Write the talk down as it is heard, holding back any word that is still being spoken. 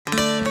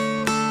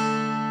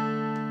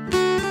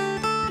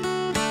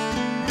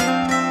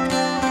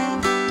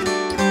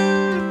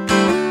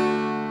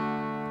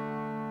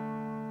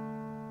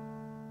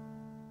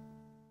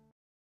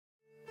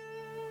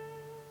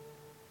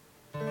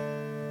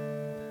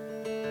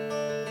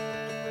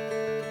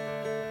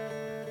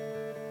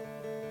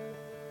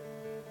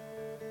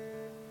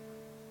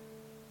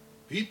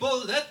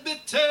People, let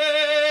me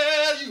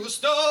tell you a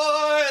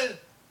story,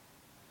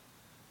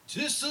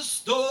 just a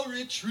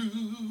story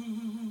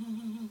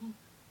true,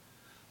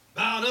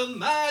 about a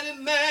mighty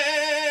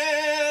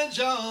man.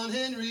 John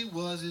Henry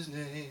was his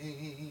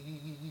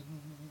name.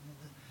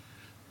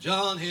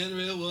 John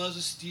Henry was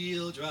a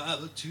steel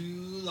driver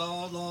too,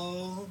 Lord,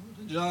 Lord.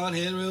 John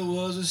Henry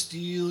was a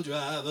steel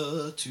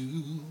driver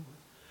too.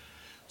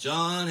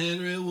 John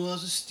Henry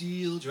was a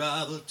steel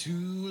driver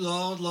too,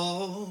 Lord,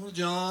 Lord.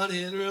 John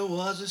Henry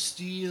was a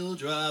steel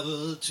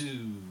driver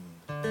too.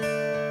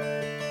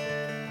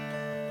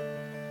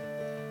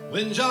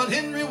 When John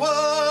Henry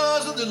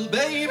was a little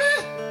baby,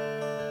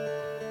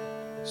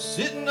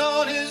 sitting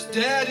on his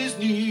daddy's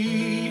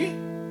knee,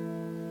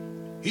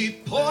 he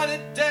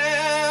pointed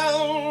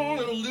down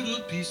at a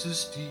little piece of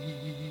steel.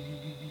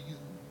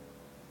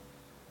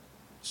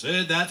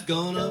 Said, that's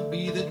gonna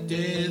be the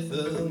death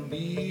of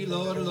me,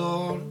 Lord,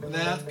 Lord.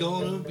 That's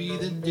gonna be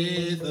the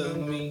death of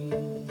me.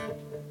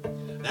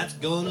 That's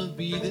gonna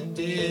be the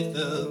death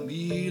of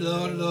me,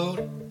 Lord,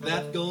 Lord.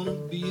 That's gonna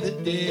be the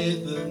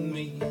death of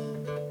me.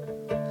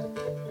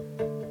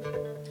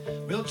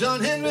 Well, John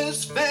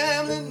Henry's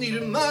family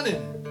needed money.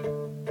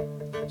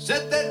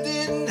 Said they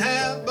didn't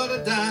have but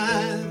a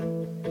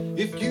dime.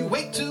 If you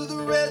wait till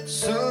the red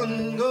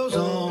sun goes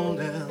on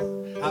down,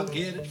 I'll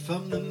get it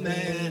from the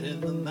man in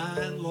the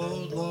mine,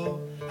 Lord,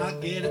 Lord. I'll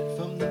get it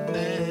from the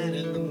man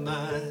in the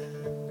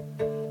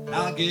mine.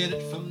 I'll get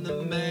it from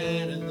the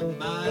man in the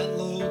mine,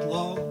 Lord,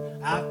 Lord.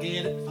 I'll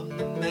get it from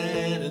the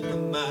man in the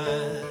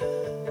mine.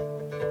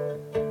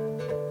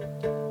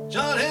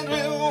 John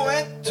Henry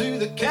went to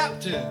the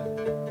captain.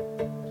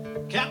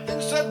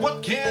 Captain said,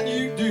 what can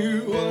you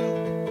do?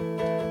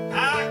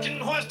 I can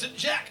hoist a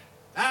jack,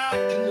 I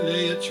can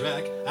lay a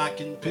track, I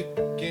can pick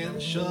and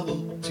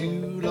shovel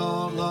too,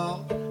 Lord,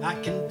 Lord. I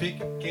can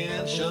pick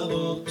and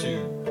shovel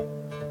too.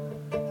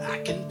 I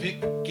can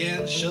pick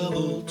and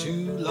shovel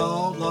too,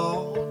 Lord,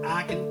 Lord.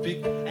 I can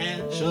pick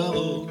and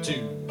shovel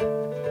too.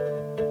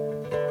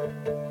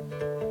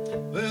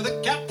 Well,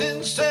 the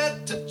captain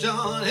said to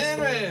John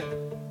Henry,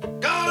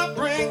 gonna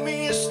bring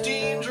me a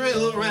steam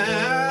drill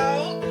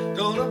round.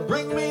 Gonna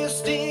bring me a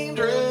steam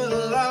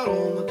drill out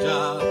on the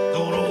job.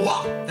 Gonna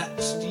walk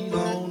that steel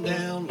on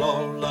down,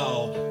 Lord,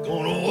 Lord.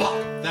 Gonna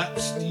walk that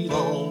steel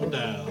on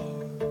down.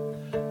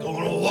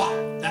 Gonna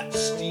walk that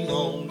steel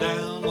on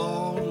down,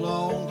 Lord,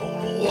 Lord.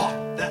 Gonna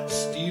walk that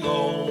steel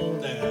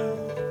on down.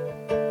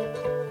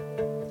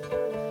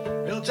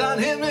 Well, John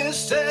Henry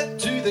said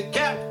to the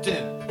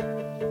captain,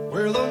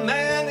 well, the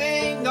man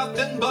ain't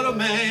nothing but a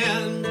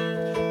man.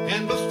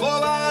 And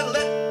before I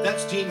let that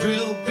steam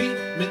drill beat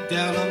me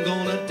down, I'm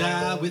gonna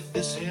die with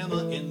this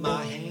hammer in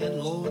my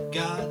hand, Lord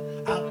God.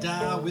 I'll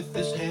die with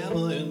this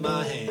hammer in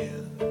my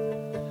hand.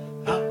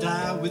 I'll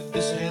die with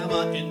this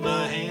hammer in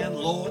my hand,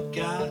 Lord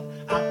God.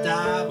 I'll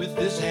die with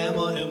this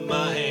hammer in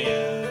my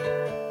hand.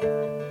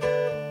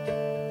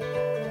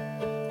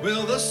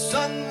 Well, the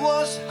sun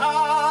was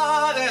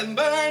hot and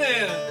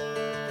burning,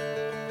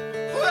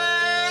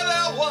 where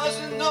there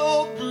wasn't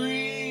no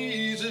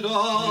breeze at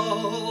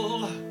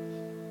all.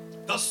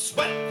 The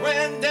sweat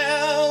ran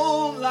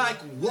down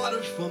like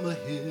water from a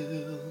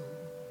hill.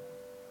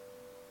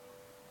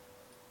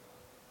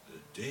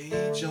 The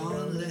day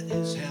John let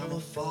his hammer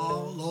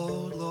fall,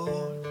 Lord,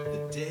 Lord.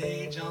 The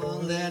day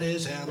John let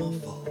his hammer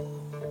fall.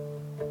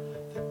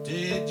 The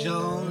day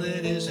John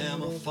let his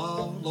hammer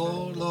fall,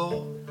 Lord,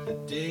 Lord. The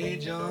day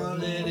John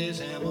let his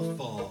hammer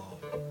fall.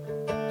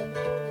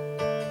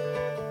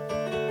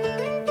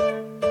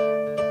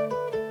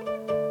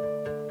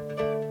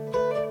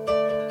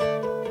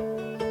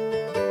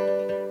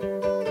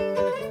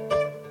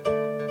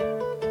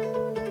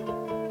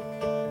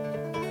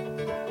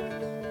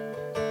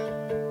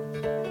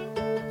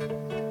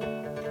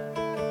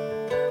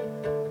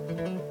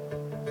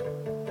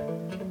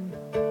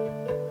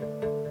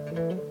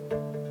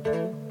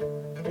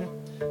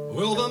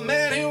 Well, the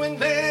man who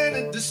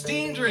invented the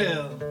steam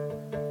drill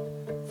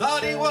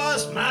thought he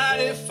was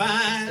mighty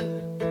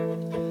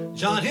fine.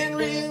 John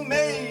Henry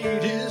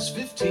made his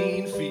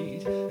 15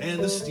 feet, and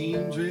the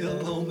steam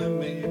drill only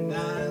made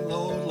 9,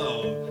 Lord,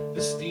 Lord.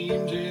 The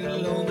steam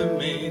drill only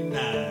made 9.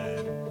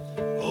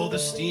 Oh, the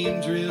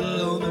steam drill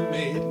only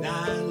made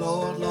 9,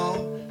 Lord,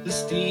 Lord. The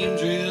steam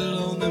drill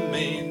only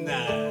made 9.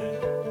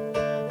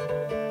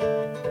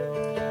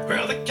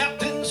 Well, the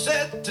captain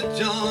said to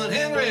John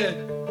Henry,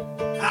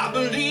 I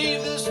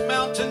believe this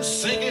mountain's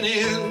sinking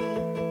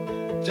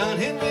in. John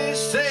Henry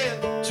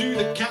said to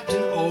the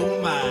captain,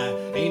 oh my,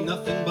 ain't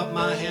nothing but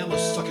my hammer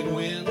sucking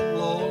wind,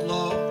 Lord,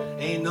 Lord.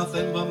 Ain't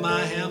nothing but my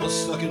hammer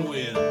sucking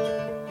wind.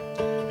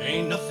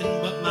 Ain't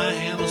nothing but my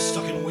hammer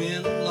sucking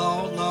wind,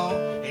 Lord,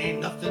 Lord. Ain't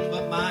nothing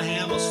but my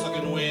hammer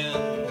sucking wind.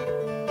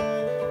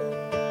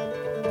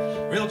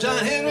 Well,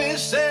 John Henry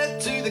said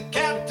to the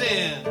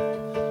captain,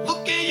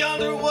 looky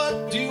yonder,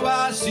 what do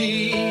I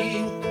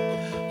see?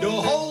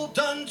 Your hole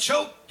done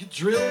choke, your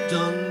drill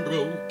done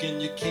broke,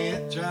 and you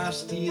can't drive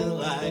steel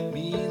like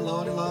me,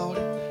 Lordy,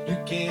 Lordy. You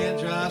can't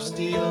drive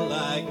steel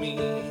like me.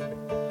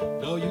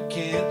 No, you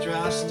can't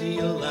drive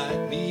steel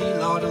like me,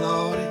 Lordy,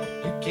 Lordy.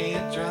 You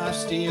can't drive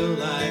steel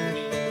like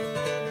me.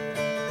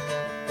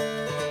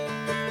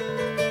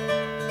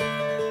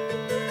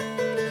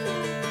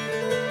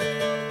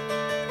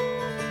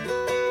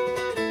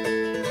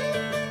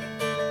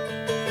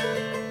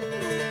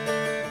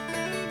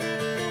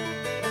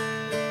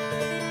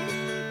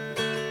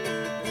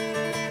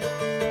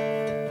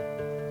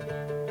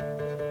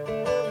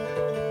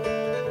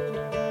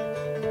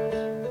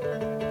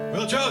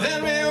 Well, drove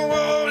Henry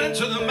Ward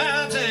into the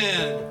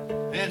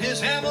mountain, and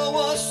his hammer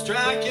was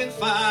striking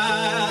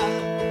fire.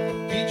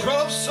 He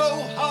drove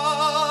so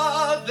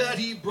hard that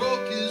he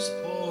broke his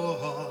poor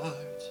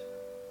heart,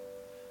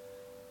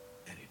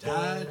 and he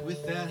died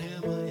with that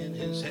hammer in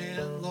his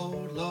hand,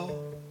 Lord,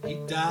 Lord. He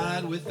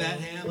died with that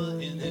hammer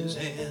in his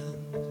hand.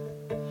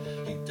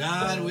 He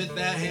died with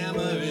that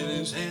hammer in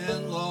his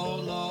hand,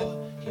 Lord, Lord.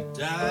 He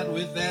died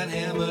with that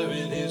hammer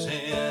in his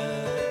hand.